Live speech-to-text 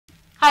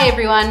Hi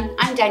everyone,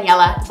 I'm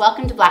Daniela.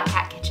 Welcome to Black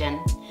Cat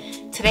Kitchen.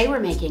 Today we're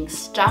making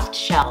stuffed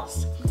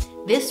shells.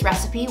 This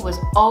recipe was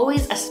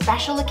always a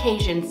special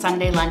occasion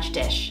Sunday lunch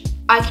dish.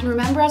 I can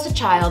remember as a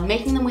child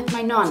making them with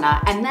my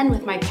Nonna and then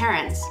with my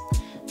parents.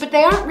 But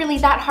they aren't really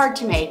that hard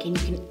to make and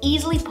you can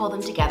easily pull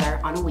them together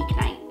on a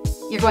weeknight.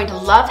 You're going to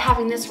love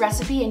having this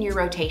recipe in your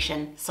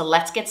rotation, so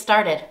let's get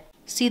started.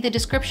 See the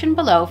description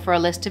below for a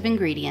list of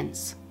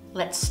ingredients.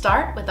 Let's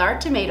start with our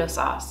tomato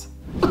sauce.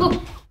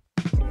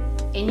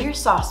 In your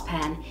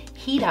saucepan,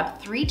 heat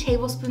up 3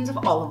 tablespoons of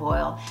olive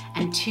oil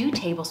and 2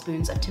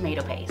 tablespoons of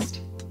tomato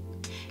paste.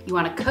 You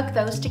want to cook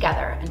those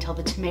together until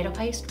the tomato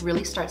paste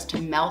really starts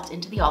to melt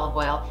into the olive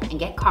oil and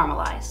get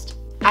caramelized.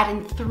 Add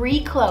in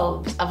 3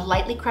 cloves of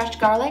lightly crushed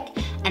garlic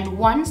and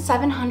 1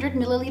 700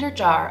 milliliter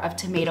jar of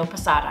tomato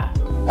passata.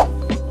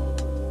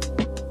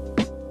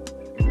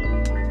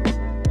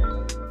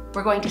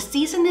 We're going to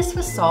season this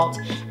with salt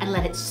and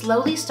let it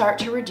slowly start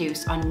to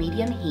reduce on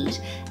medium heat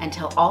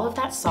until all of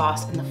that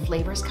sauce and the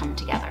flavors come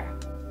together.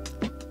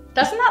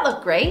 Doesn't that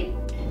look great?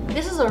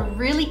 This is a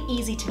really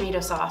easy tomato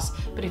sauce,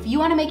 but if you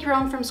want to make your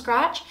own from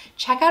scratch,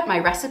 check out my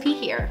recipe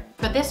here.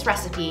 For this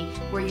recipe,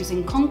 we're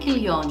using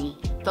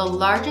conchiglioni, the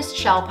largest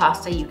shell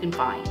pasta you can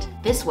find.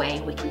 This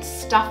way, we can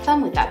stuff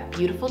them with that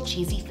beautiful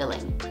cheesy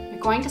filling. You're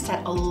going to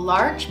set a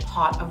large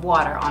pot of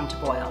water on to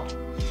boil.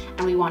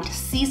 And we want to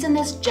season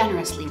this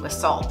generously with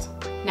salt.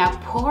 Now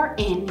pour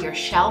in your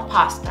shell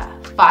pasta,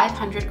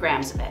 500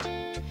 grams of it,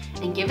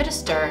 and give it a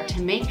stir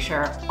to make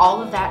sure all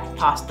of that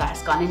pasta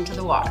has gone into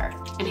the water.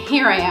 And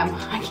here I am,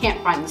 I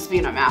can't find the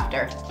spoon I'm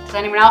after. Does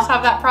anyone else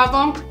have that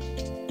problem?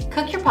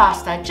 Cook your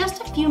pasta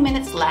just a few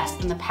minutes less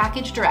than the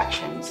package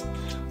directions.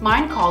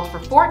 Mine called for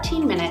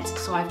 14 minutes,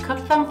 so I've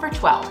cooked them for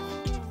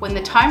 12. When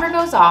the timer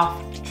goes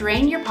off,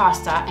 drain your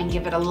pasta and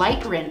give it a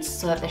light rinse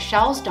so that the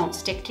shells don't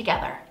stick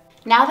together.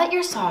 Now that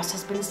your sauce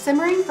has been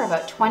simmering for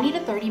about 20 to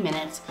 30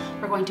 minutes,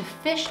 we're going to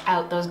fish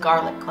out those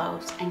garlic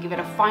cloves and give it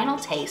a final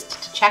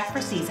taste to check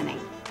for seasoning.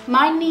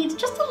 Mine needs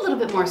just a little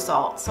bit more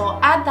salt, so I'll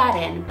add that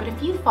in, but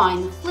if you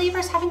find the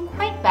flavors haven't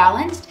quite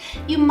balanced,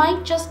 you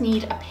might just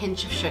need a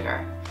pinch of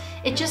sugar.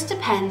 It just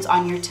depends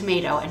on your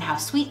tomato and how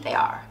sweet they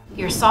are.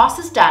 Your sauce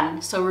is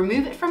done, so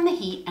remove it from the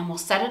heat and we'll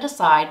set it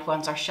aside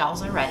once our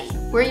shells are ready.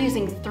 We're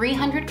using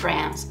 300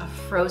 grams of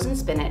frozen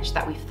spinach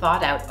that we've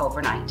thawed out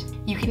overnight.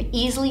 You can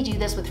easily do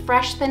this with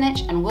fresh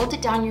spinach and wilt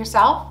it down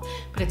yourself,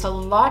 but it's a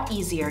lot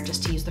easier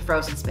just to use the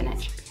frozen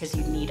spinach because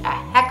you need a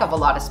heck of a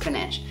lot of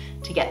spinach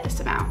to get this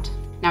amount.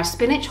 Now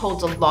spinach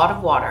holds a lot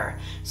of water,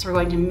 so we're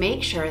going to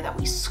make sure that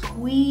we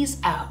squeeze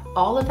out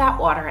all of that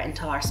water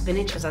until our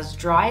spinach is as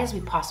dry as we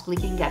possibly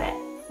can get it.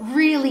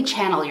 Really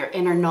channel your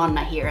inner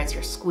Nonna here as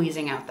you're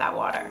squeezing out that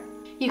water.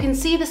 You can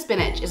see the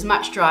spinach is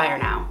much drier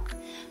now,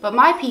 but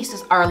my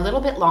pieces are a little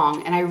bit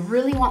long and I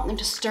really want them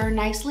to stir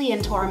nicely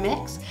into our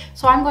mix,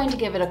 so I'm going to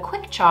give it a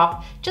quick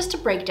chop just to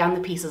break down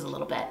the pieces a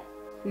little bit.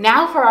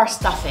 Now for our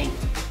stuffing.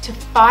 To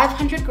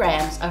 500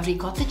 grams of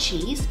ricotta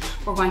cheese,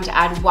 we're going to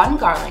add 1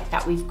 garlic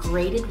that we've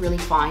grated really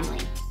finely.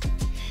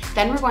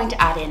 Then we're going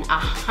to add in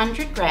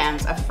 100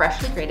 grams of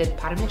freshly grated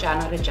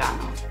Parmigiano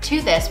Reggiano.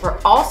 To this, we're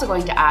also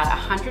going to add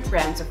 100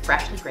 grams of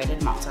freshly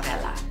grated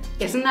mozzarella.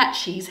 Isn't that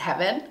cheese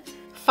heaven?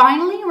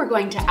 Finally, we're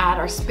going to add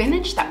our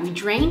spinach that we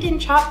drained and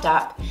chopped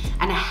up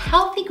and a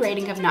healthy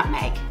grating of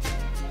nutmeg.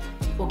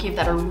 We'll give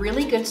that a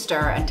really good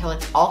stir until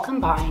it's all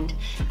combined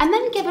and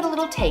then give it a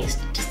little taste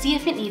to see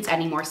if it needs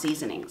any more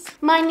seasonings.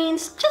 Mine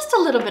needs just a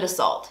little bit of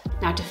salt.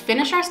 Now to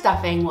finish our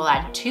stuffing, we'll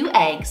add 2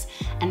 eggs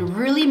and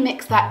really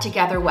mix that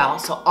together well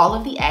so all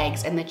of the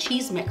eggs and the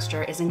cheese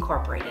mixture is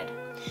incorporated.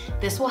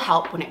 This will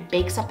help when it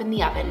bakes up in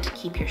the oven to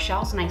keep your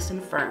shells nice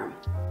and firm.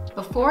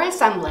 Before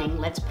assembling,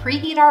 let's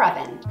preheat our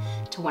oven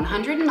to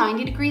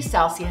 190 degrees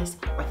Celsius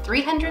or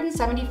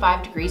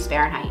 375 degrees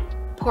Fahrenheit.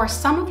 Pour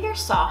some of your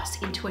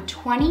sauce into a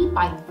 20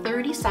 by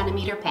 30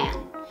 centimeter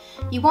pan.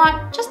 You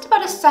want just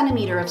about a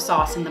centimeter of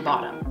sauce in the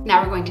bottom.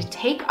 Now we're going to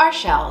take our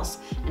shells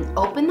and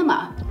open them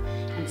up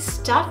and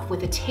stuff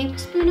with a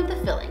tablespoon of the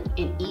filling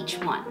in each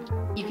one.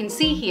 You can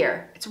see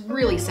here, it's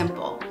really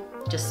simple.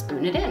 Just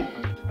spoon it in.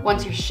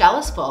 Once your shell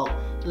is full,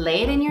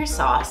 lay it in your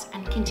sauce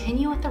and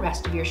continue with the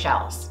rest of your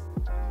shells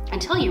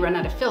until you run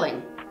out of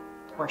filling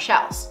or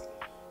shells.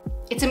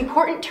 It's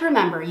important to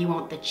remember you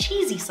want the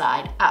cheesy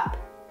side up.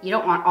 You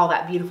don't want all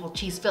that beautiful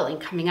cheese filling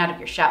coming out of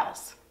your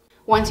shells.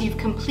 Once you've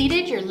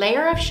completed your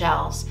layer of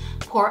shells,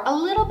 pour a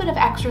little bit of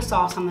extra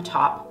sauce on the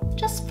top,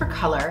 just for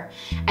color,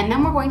 and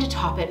then we're going to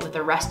top it with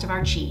the rest of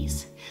our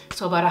cheese.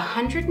 So about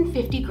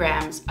 150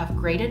 grams of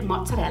grated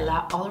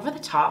mozzarella all over the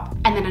top,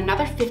 and then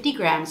another 50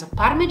 grams of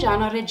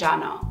Parmigiano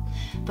Reggiano.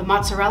 The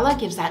mozzarella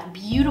gives that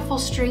beautiful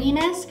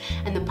stringiness,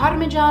 and the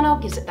Parmigiano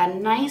gives it that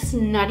nice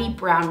nutty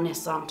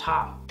brownness on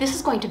top. This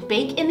is going to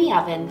bake in the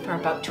oven for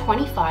about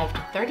 25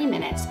 to 30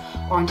 minutes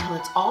or until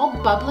it's all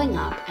bubbling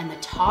up and the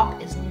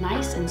top is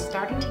nice and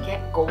starting to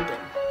get golden.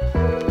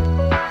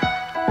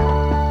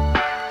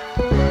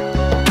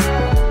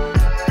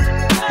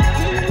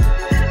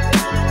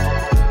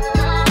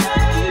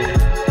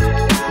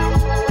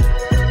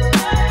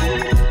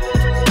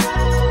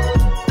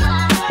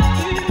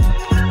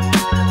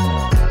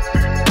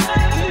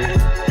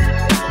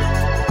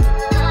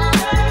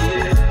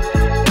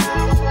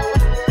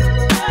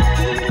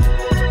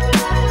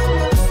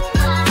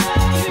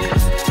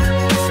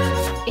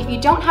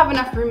 don't have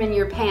enough room in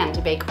your pan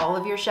to bake all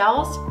of your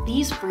shells,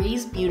 these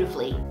freeze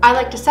beautifully. I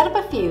like to set up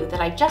a few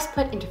that I just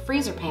put into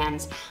freezer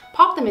pans,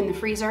 pop them in the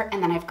freezer,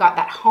 and then I've got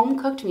that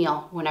home-cooked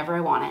meal whenever I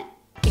want it.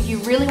 If you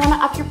really want to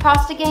up your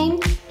pasta game,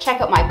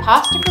 check out my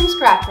pasta from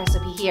scratch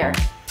recipe here.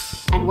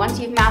 And once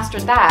you've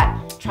mastered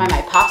that, try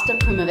my pasta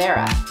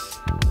primavera.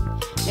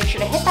 Make sure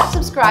to hit that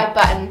subscribe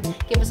button,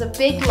 give us a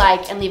big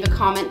like, and leave a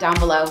comment down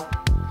below.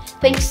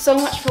 Thanks so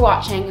much for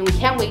watching, and we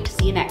can't wait to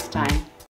see you next time.